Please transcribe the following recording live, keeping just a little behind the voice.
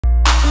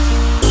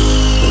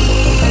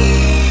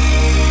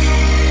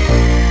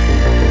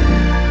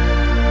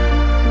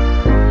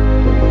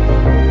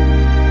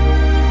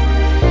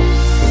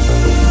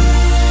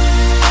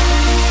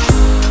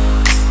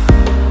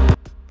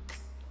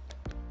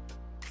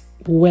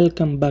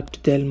Welcome back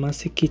to the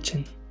Almasi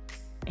kitchen.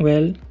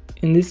 Well,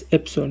 in this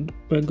episode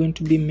we're going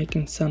to be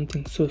making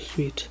something so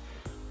sweet.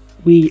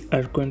 We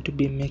are going to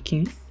be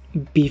making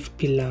beef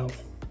pilau.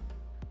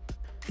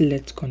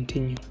 Let's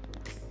continue.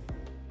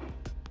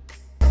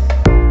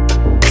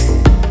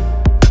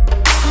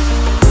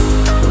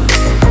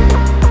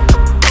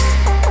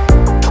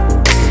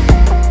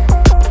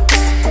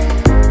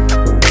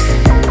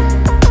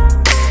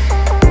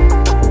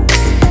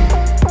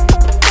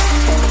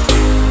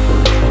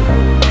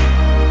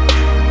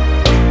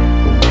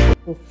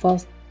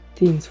 First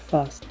things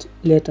first,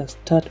 let us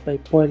start by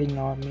boiling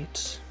our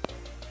meat.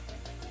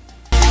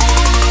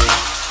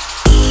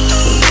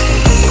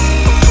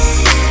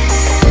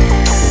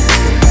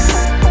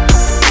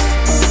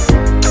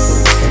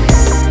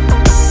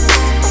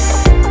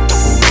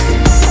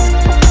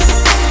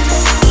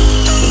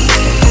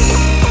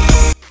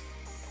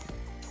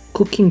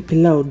 Cooking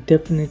pilau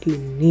definitely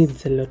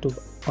needs a lot of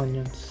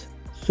onions,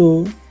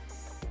 so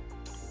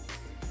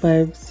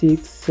 5,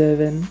 6,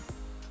 7,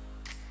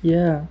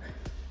 yeah,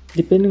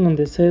 depending on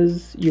the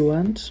size you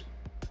want.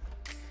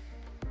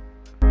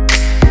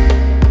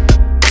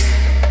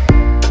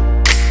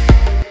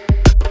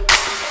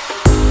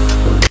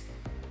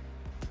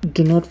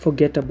 Do not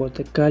forget about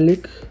the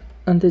garlic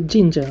and the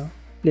ginger.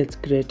 Let's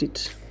grate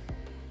it.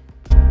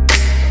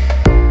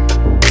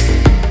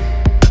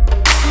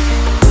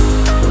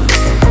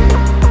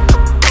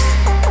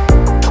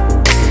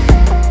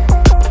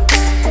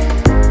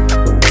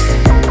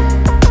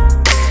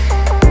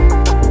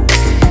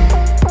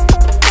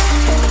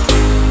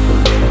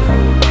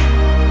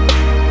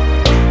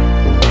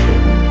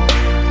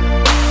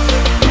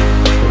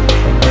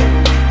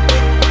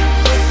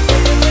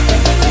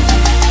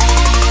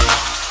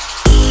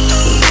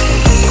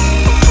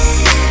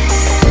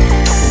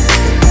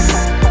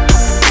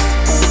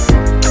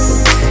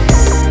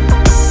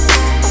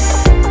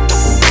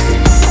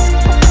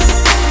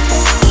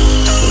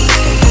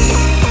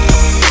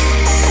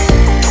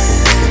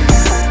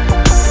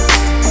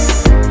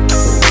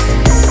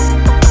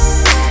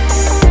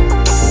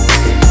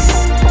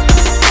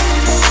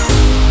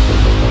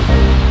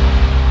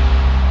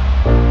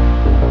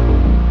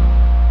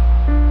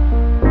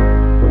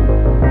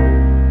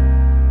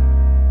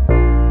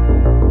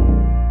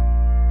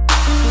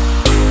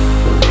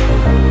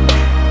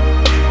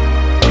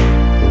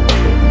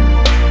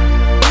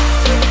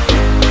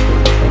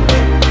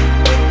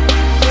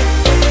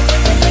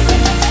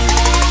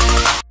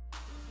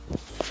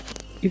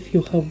 If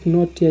you have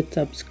not yet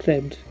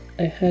subscribed,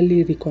 I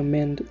highly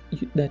recommend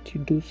that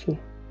you do so.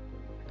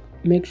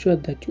 Make sure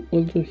that you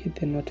also hit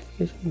the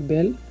notification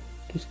bell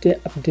to stay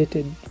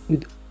updated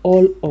with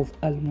all of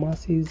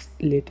Almasi's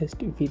latest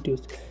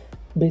videos.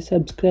 By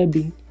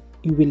subscribing,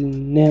 you will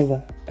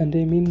never, and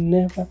I mean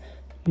never,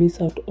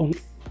 miss out on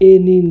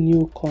any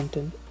new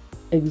content,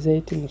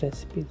 exciting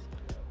recipes,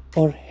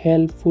 or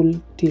helpful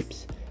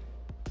tips.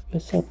 Your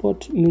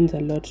support means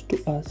a lot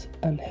to us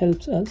and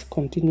helps us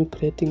continue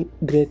creating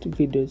great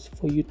videos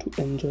for you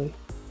to enjoy.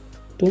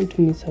 Don't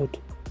miss out.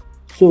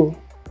 So,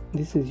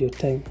 this is your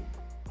time.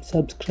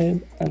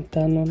 Subscribe and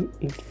turn on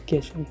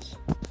notifications.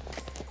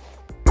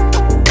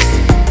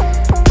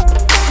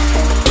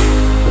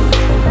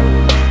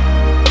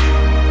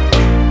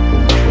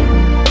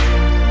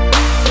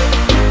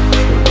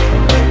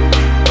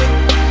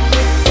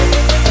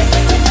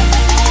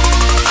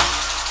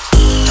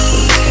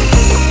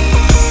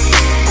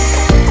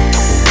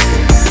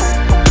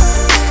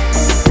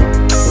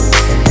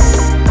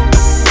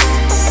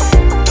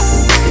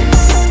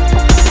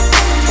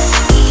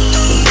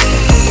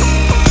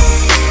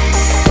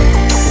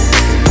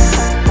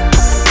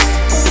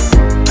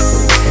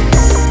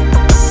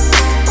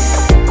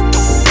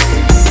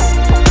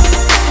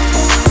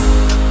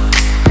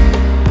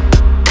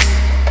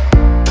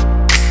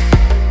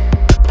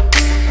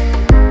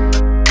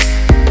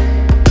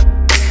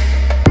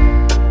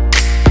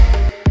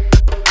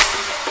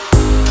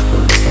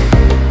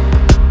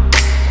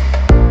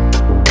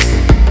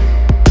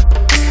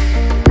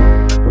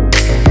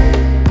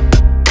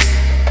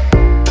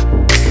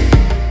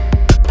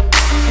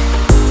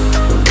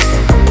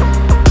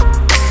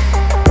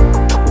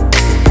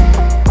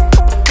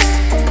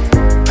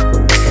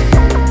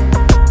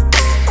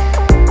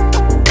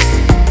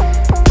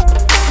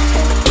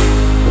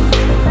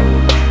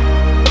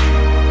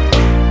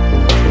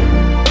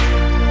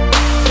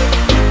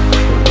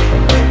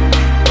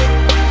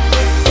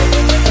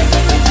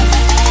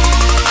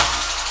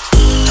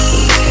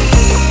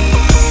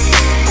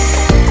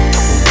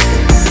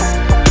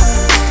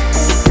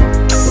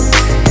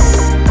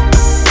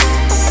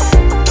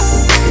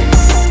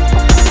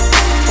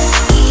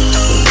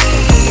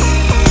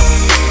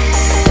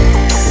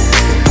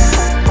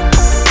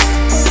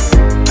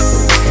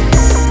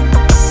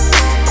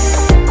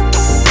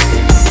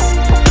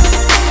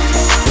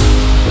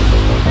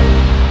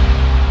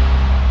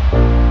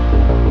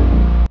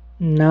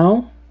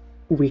 Now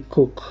we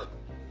cook.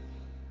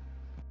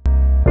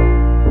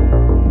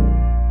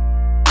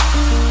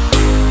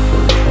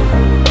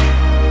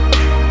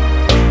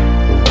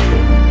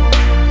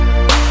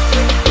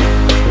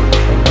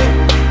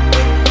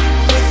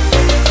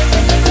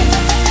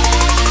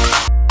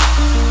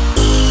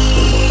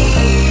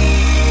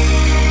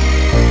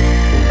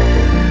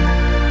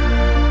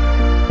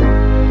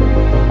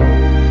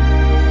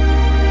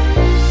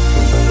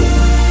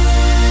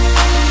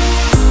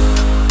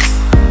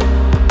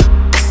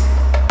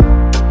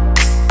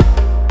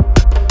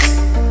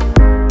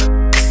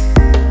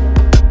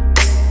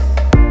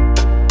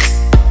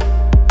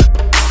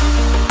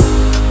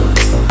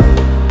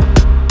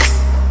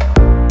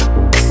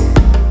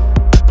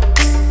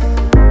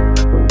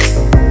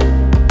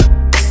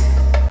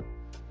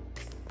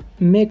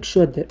 make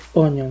sure the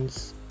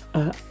onions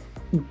are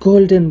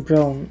golden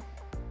brown,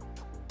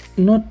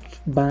 not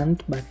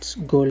burnt but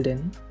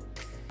golden.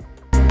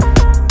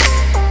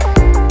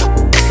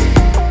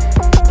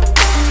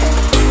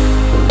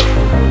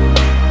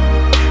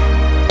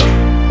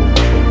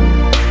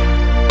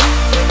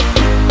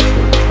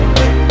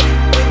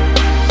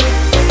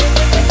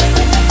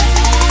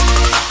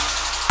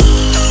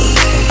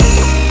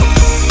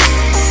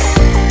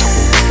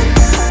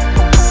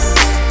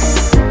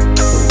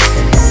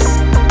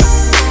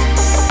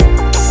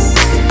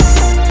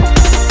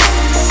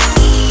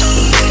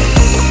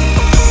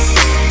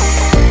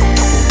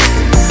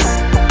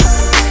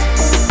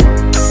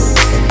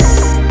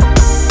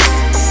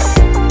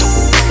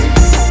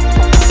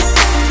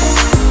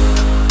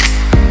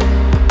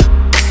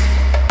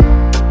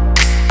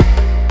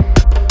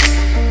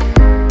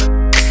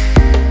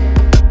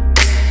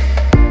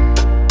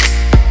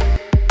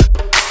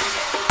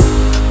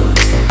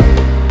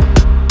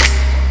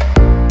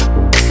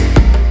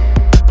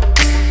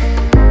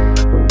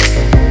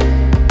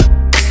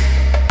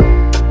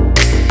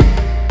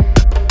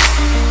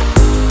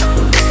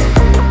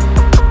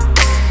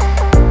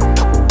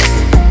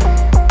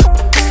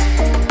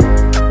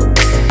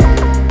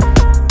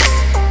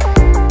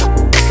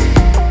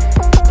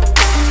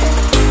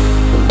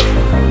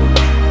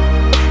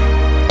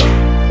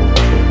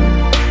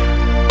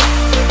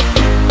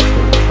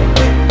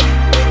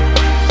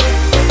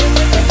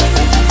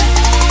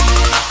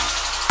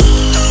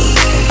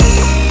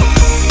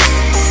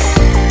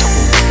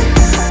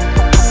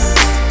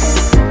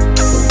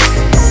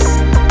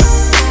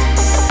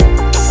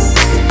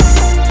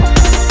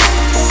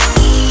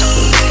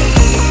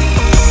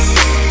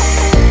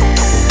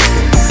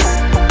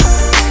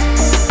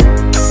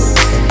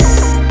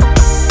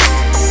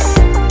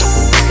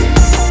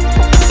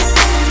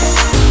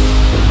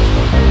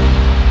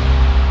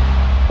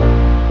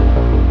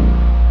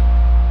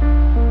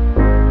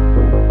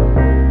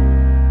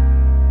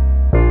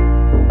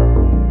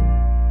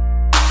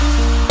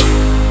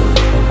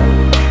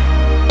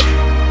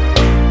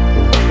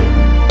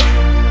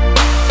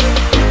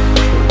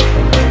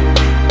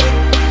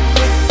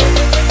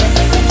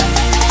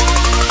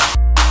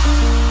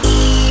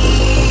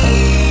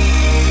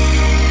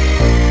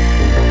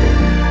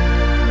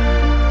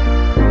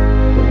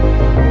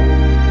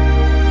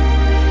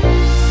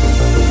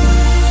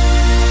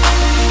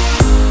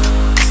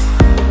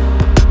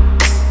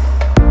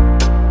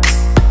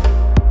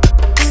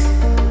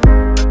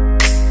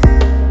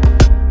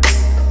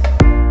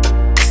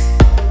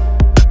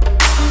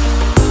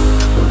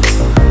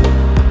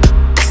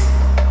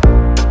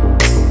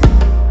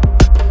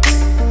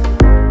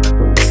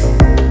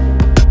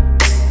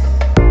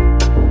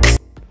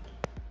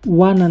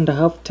 One and a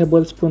half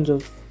tablespoons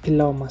of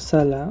pilau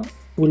masala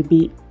will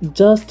be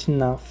just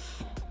enough.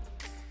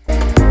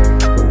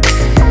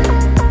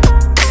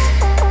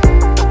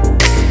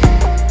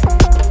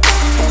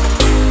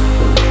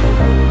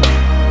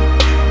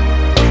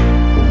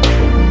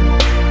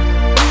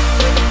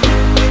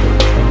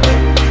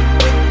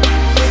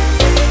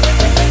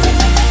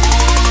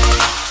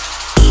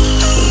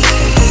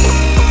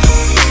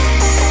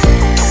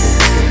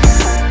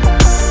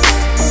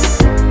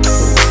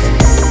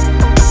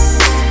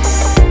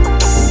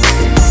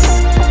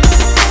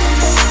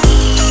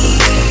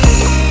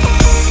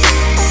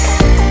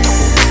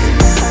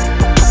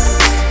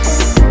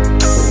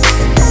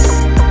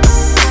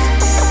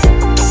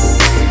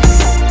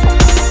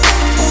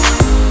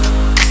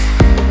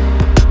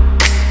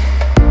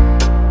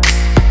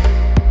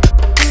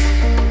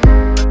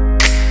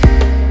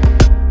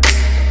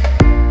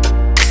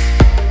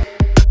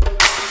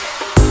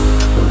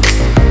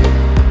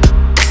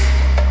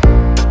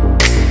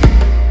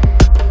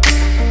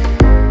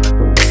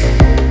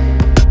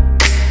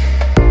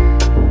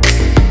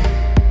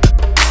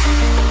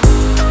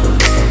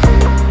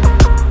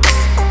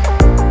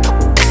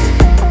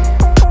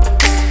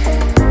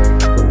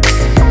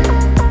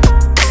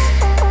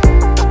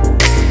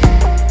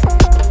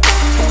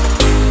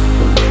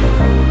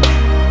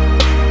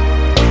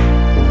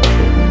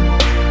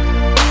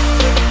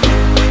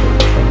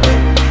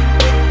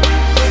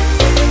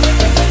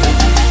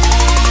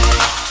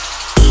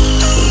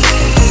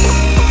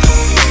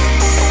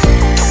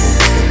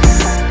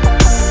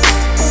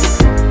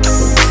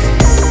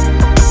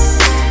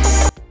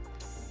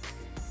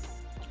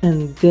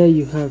 And there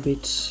you have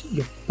it,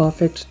 your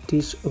perfect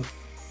dish of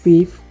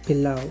beef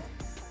pilau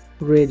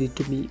ready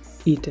to be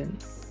eaten.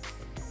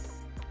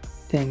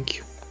 Thank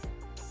you.